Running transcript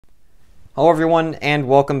Hello everyone and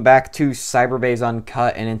welcome back to CyberBeyz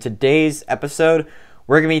Uncut, and in today's episode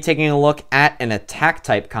we're going to be taking a look at an attack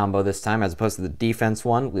type combo this time as opposed to the defense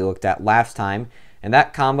one we looked at last time, and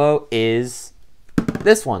that combo is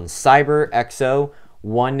this one, CyberBeyz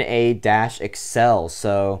 1A-Accel.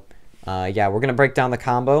 So yeah, we're going to break down the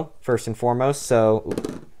combo first and foremost, so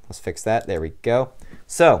let's fix that, there we go.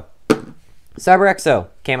 So CyberBeyz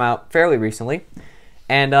came out fairly recently,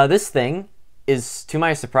 and this thing is, to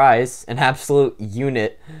my surprise, an absolute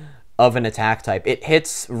unit of an attack type. It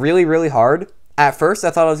hits really, really hard. At first,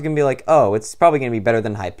 I thought I was going to be like, oh, it's probably going to be better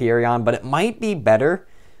than Hyperion, but it might be better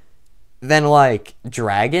than, like,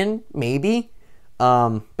 Dragon, maybe.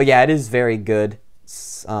 But yeah, it is very good.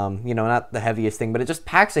 It's, you know, not the heaviest thing, but it just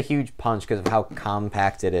packs a huge punch because of how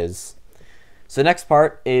compact it is. So the next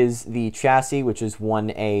part is the chassis, which is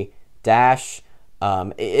 1A dash.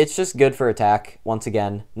 It's just good for attack. Once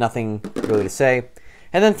again, nothing really to say.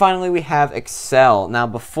 And then finally we have Accel. Now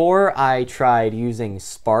before I tried using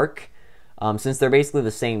Spark, since they're basically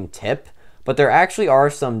the same tip, but there actually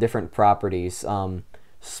are some different properties.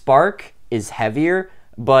 Spark is heavier,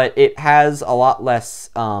 but it has a lot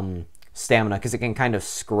less stamina because it can kind of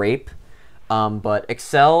scrape. But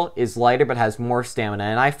Accel is lighter but has more stamina,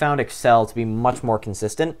 and I found Accel to be much more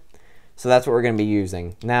consistent. So that's what we're going to be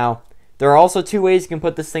using. Now, there are also two ways you can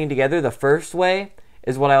put this thing together. The first way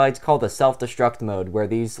is what I like to call the self-destruct mode, where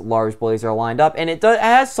these large blades are lined up, and it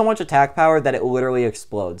has so much attack power that it literally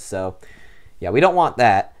explodes. So, yeah, we don't want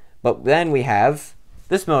that. But then we have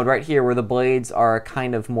this mode right here, where the blades are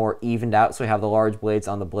kind of more evened out. So we have the large blades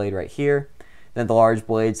on the blade right here, then the large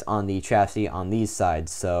blades on the chassis on these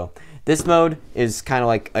sides. So this mode is kind of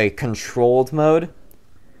like a controlled mode,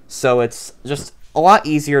 so it's just a lot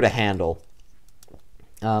easier to handle.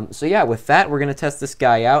 So yeah, with that, we're going to test this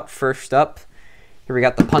guy out. First up, here we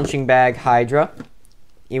got the punching bag Hydra.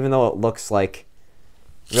 Even though it looks like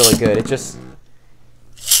really good, it just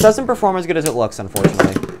doesn't perform as good as it looks,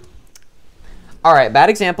 unfortunately. Alright,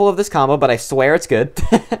 bad example of this combo, but I swear it's good.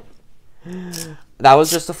 That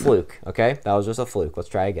was just a fluke, okay? That was just a fluke. Let's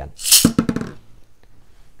try again.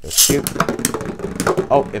 Go shoot.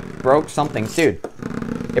 Oh, it broke something. Dude,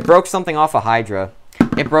 it broke something off a Hydra.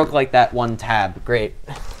 It broke like that one tab. Great.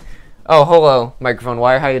 Oh, hello, microphone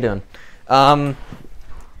wire. How you doing?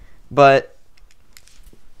 But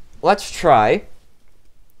let's try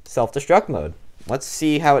self-destruct mode. Let's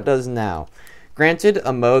see how it does now. Granted,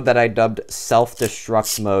 a mode that I dubbed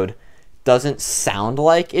self-destruct mode doesn't sound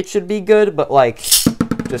like it should be good, but like,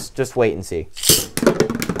 just wait and see.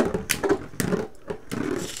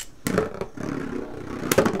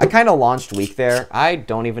 I kind of launched weak there. I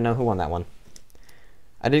don't even know who won that one.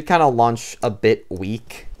 I did kind of launch a bit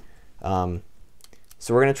weak. So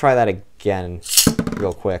we're going to try that again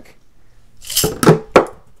real quick.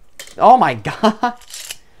 Oh my god!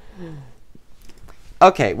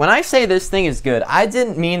 Okay, when I say this thing is good, I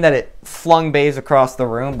didn't mean that it flung bays across the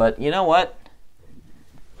room, but you know what?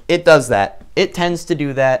 It does that. It tends to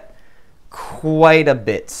do that quite a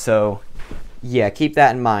bit, so yeah, keep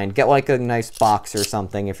that in mind. Get like a nice box or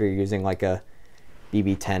something if you're using like a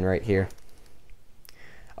BB-10 right here.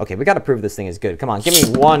 Okay, we gotta prove this thing is good. Come on, give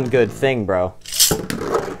me one good thing, bro.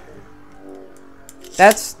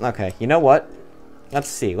 That's okay. You know what? Let's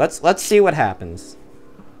see. Let's see what happens.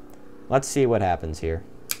 Let's see what happens here.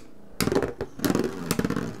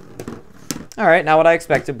 All right, not what I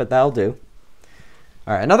expected, but that'll do.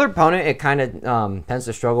 All right, another opponent it kind of tends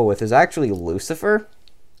to struggle with is actually Lucifer,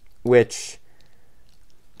 which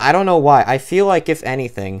I don't know why. I feel like if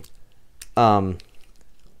anything,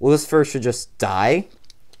 Lucifer should just die.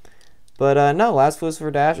 But no, last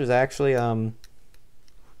Lucifer Dash is actually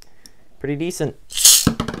pretty decent.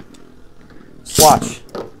 Swatch.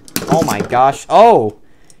 Oh my gosh. Oh!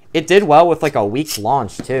 It did well with like a weak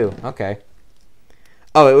launch too. Okay.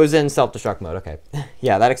 Oh, it was in self-destruct mode. Okay.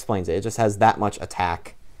 Yeah, that explains it. It just has that much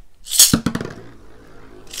attack. So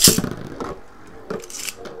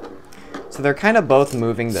they're kind of both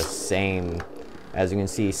moving the same, as you can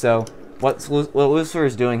see. So what Lucifer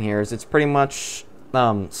is doing here is it's pretty much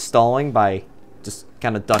stalling by just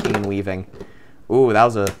kind of ducking and weaving. Ooh, that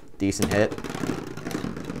was a decent hit.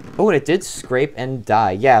 Oh, and it did scrape and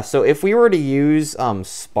die. Yeah, so if we were to use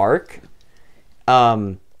Spark,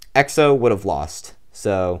 Exo would have lost.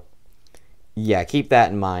 So yeah, keep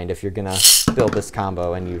that in mind if you're gonna build this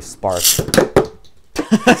combo and use Spark.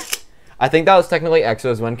 I think that was technically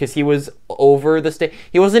Exo's win because he was over the stage.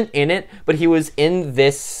 He wasn't in it, but he was in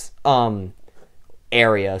this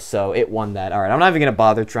area, so it won that. All right, I'm not even gonna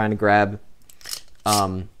bother trying to grab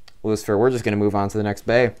Lucifer. We're just gonna move on to the next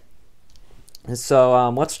bay. So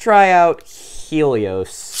let's try out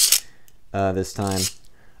Helios. this time.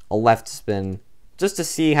 A left spin, just to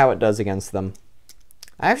see how it does against them.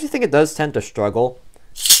 I actually think it does tend to struggle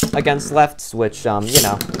against lefts, which, you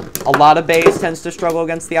know, a lot of Beyz tends to struggle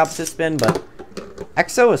against the opposite spin, but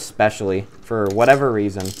Accel especially, for whatever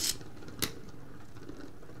reason.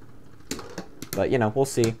 But, you know, we'll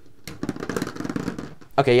see.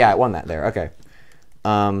 Okay, yeah, I won that there. Okay.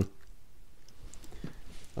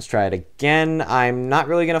 Let's try it again. I'm not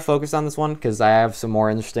really going to focus on this one because I have some more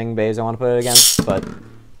interesting Beyz I want to put it against, but,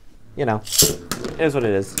 you know, it is what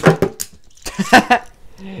it is.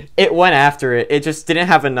 It went after it. It just didn't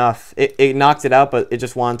have enough. It knocked it out, but it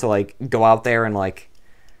just wanted to, like, go out there and, like,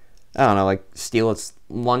 I don't know, like, steal its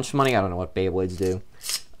lunch money. I don't know what Beyblades do.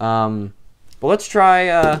 But let's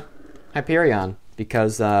try Hyperion,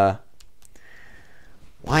 because why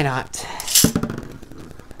not?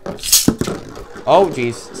 Oh,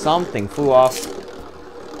 geez, something flew off.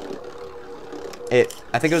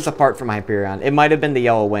 I think it was a part from Hyperion. It might have been the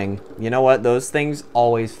yellow wing. You know what? Those things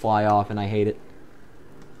always fly off, and I hate it.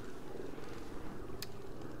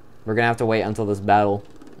 We're gonna have to wait until this battle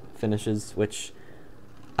finishes, which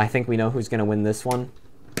I think we know who's gonna win this one.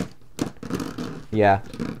 Yeah.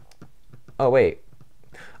 Oh, wait.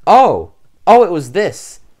 Oh! Oh, it was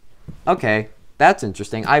this! Okay, that's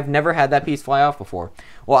interesting. I've never had that piece fly off before.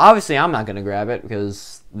 Well, obviously I'm not gonna grab it,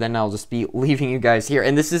 because then I'll just be leaving you guys here.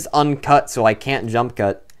 And this is uncut, so I can't jump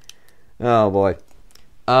cut. Oh, boy.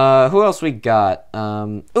 Who else we got?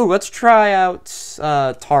 Ooh, let's try out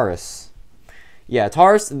Taurus. Yeah,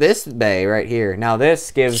 Taurus, this Bey right here. Now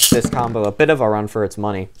this gives this combo a bit of a run for its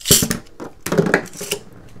money.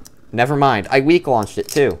 Never mind, I weak launched it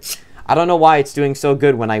too. I don't know why it's doing so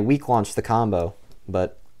good when I weak launched the combo,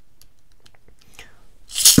 but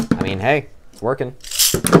I mean, hey, it's working.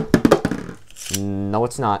 No,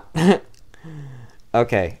 it's not.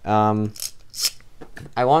 Okay,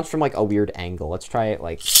 I launched from like a weird angle. Let's try it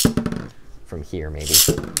like from here maybe.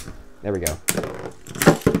 There we go.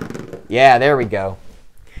 Yeah, there we go.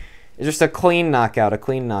 It's just a clean knockout,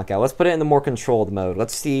 Let's put it in the more controlled mode.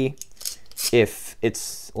 Let's see if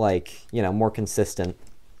it's, like, you know, more consistent.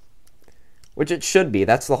 Which it should be.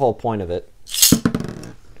 That's the whole point of it.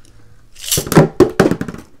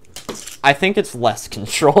 I think it's less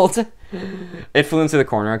controlled. It flew into the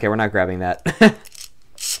corner. Okay, we're not grabbing that.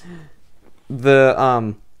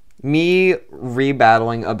 Me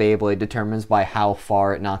rebattling a Beyblade determines by how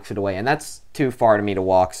far it knocks it away, and that's too far to me to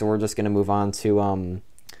walk, so we're just gonna move on to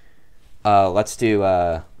let's do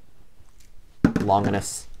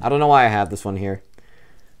Longinus. I don't know why I have this one here.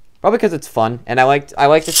 Probably because it's fun, and I like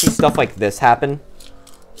to see stuff like this happen.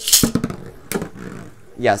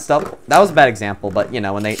 Yeah, stuff that was a bad example, but you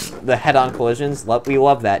know, when the head-on collisions, we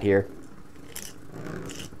love that here.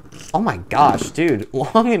 Oh my gosh, dude,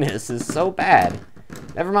 Longinus is so bad.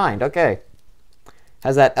 Never mind, okay.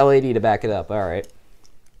 Has that LED to back it up, alright.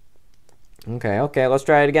 Okay, let's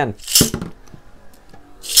try it again.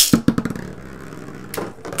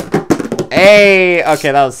 Hey!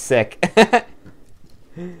 Okay, that was sick.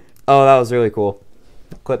 Oh, that was really cool.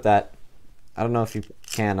 Clip that. I don't know if you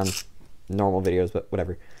can on normal videos, but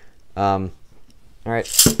whatever. Alright.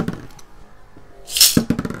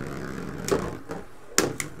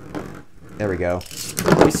 There we go.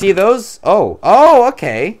 You see those? Oh,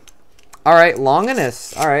 okay. All right,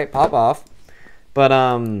 Longinus. All right, pop off. But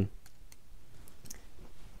I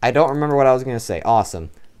don't remember what I was gonna say. Awesome.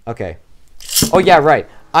 Okay. Oh yeah, right.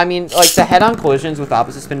 I mean, like the head-on collisions with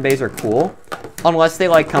opposite spin Beyz are cool, unless they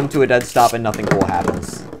like come to a dead stop and nothing cool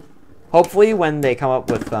happens. Hopefully, when they come up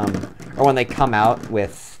with or when they come out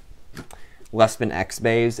with less spin X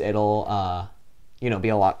Beyz, it'll you know, be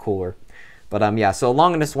a lot cooler. But, yeah, so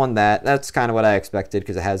Longinus won that. That's kind of what I expected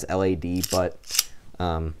because it has LAD, but,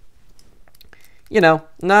 you know,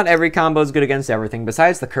 not every combo is good against everything,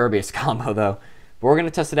 besides the Kirby's combo, though. But we're going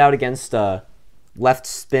to test it out against left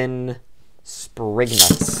spin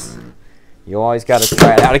Sprignuts. You always got to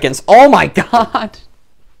try it out against... Oh, my God!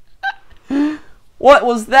 What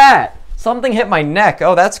was that? Something hit my neck.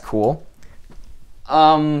 Oh, that's cool.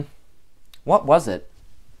 What was it?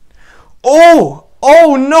 Oh!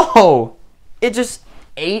 Oh, no! It just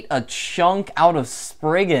ate a chunk out of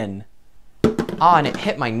Spriggan. Ah, and it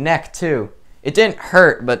hit my neck, too. It didn't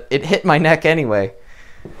hurt, but it hit my neck anyway.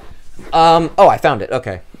 Oh, I found it.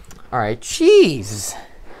 Okay. All right. Jeez.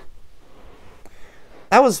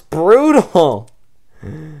 That was brutal.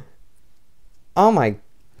 Oh, my.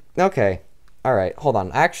 Okay. All right. Hold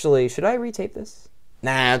on. Actually, should I retape this?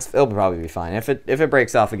 Nah, it'll probably be fine. If it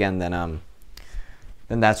breaks off again, then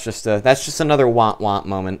that's just another womp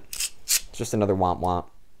moment. Just another womp womp.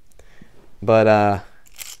 But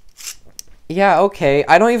Yeah, okay.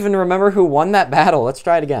 I don't even remember who won that battle. Let's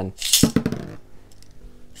try it again.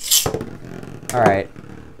 Alright.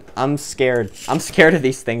 I'm scared. I'm scared of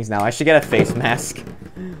these things now. I should get a face mask.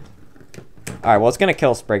 Alright, well, it's gonna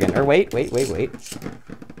kill Spriggan. Or wait.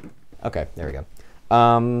 Okay, there we go.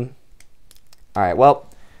 Alright, well,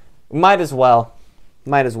 might as well.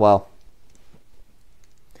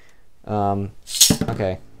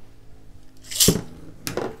 Okay.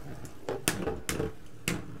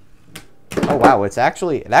 Oh wow, it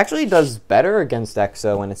actually does better against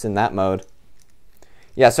Exo when it's in that mode.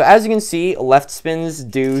 Yeah, so as you can see, left spins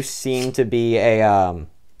do seem to be a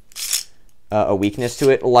weakness to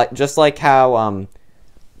it, just like how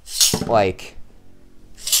like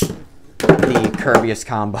the Kirby's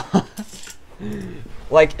combo.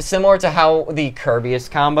 Like similar to how the Kirby's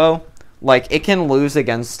combo, like it can lose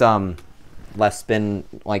against left spin,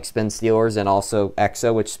 like spin stealers, and also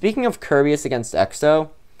Exo, which, speaking of Kirby's against Exo,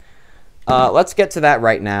 let's get to that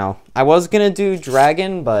right now. I was gonna do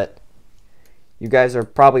Dragon, but you guys are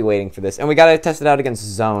probably waiting for this. And we gotta test it out against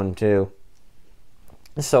Zone, too.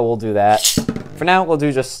 So we'll do that. For now, we'll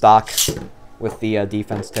do just stock with the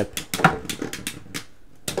defense tip.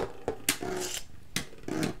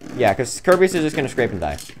 Yeah, because Kirby's is just gonna scrape and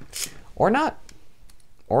die. Or not.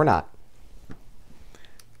 Or not.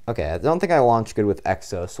 Okay, I don't think I launched good with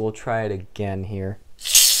Exo, so we'll try it again here.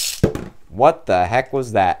 What the heck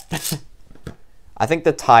was that? I think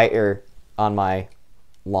the tire on my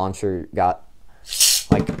launcher got,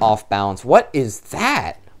 like, off balance. What is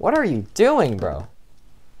that? What are you doing, bro?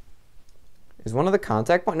 Is one of the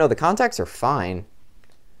contact points? No, the contacts are fine.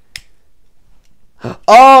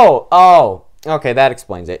 Oh! Okay, that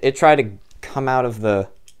explains it. It tried to come out of the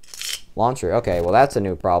launcher. Okay, well, that's a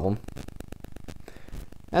new problem.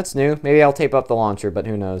 That's new. Maybe I'll tape up the launcher, but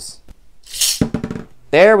who knows.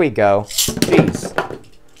 There we go. Jeez.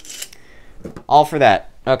 All for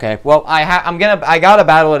that. Okay, well, I gotta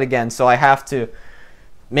battle it again, so I have to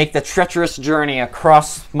make the treacherous journey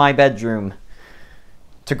across my bedroom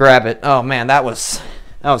to grab it. Oh man, that was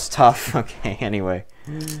tough. Okay, anyway.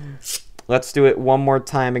 Let's do it one more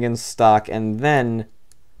time against stock, and then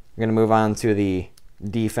we're gonna move on to the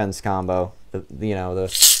defense combo.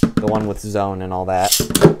 The one with zone and all that.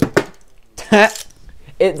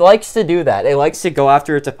 It likes to do that. It likes to go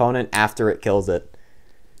after its opponent after it kills it.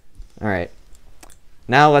 All right.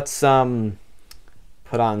 Now let's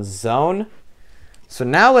put on zone. So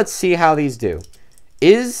now let's see how these do.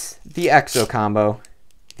 Is the Exo combo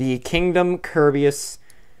the Kingdom Kirby's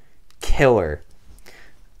killer?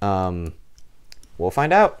 We'll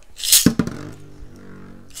find out.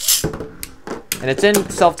 And it's in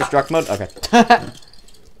self-destruct mode. Okay.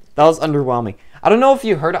 That was underwhelming. I don't know if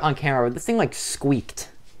you heard it on camera, but this thing like squeaked.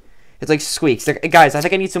 It's like squeaks. Guys, I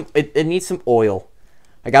think I need some. It needs some oil.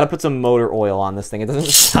 I gotta put some motor oil on this thing. It doesn't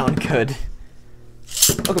sound good.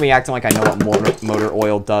 Look at me acting like I know what motor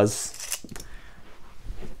oil does.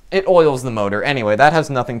 It oils the motor. Anyway, that has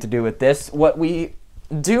nothing to do with this. What we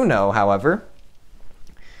do know, however,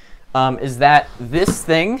 is that this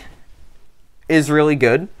thing is really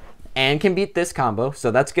good and can beat this combo,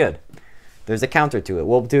 so that's good. There's a counter to it.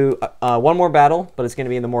 We'll do one more battle, but it's going to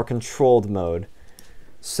be in the more controlled mode.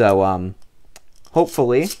 So,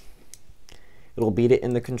 hopefully, it'll beat it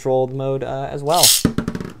in the controlled mode as well.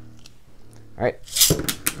 All right,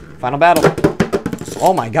 final battle.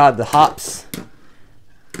 Oh my god, the hops.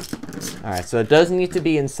 All right, so it does need to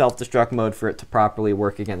be in self-destruct mode for it to properly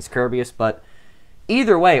work against Kirby's, but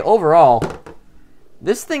either way, overall,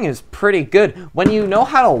 this thing is pretty good. When you know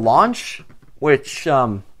how to launch, which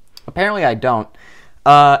apparently I don't,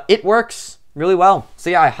 it works really well.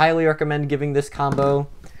 So yeah, I highly recommend giving this combo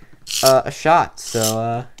a shot.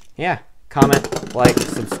 So yeah, comment, like,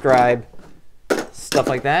 subscribe, stuff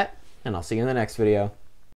like that, and I'll see you in the next video.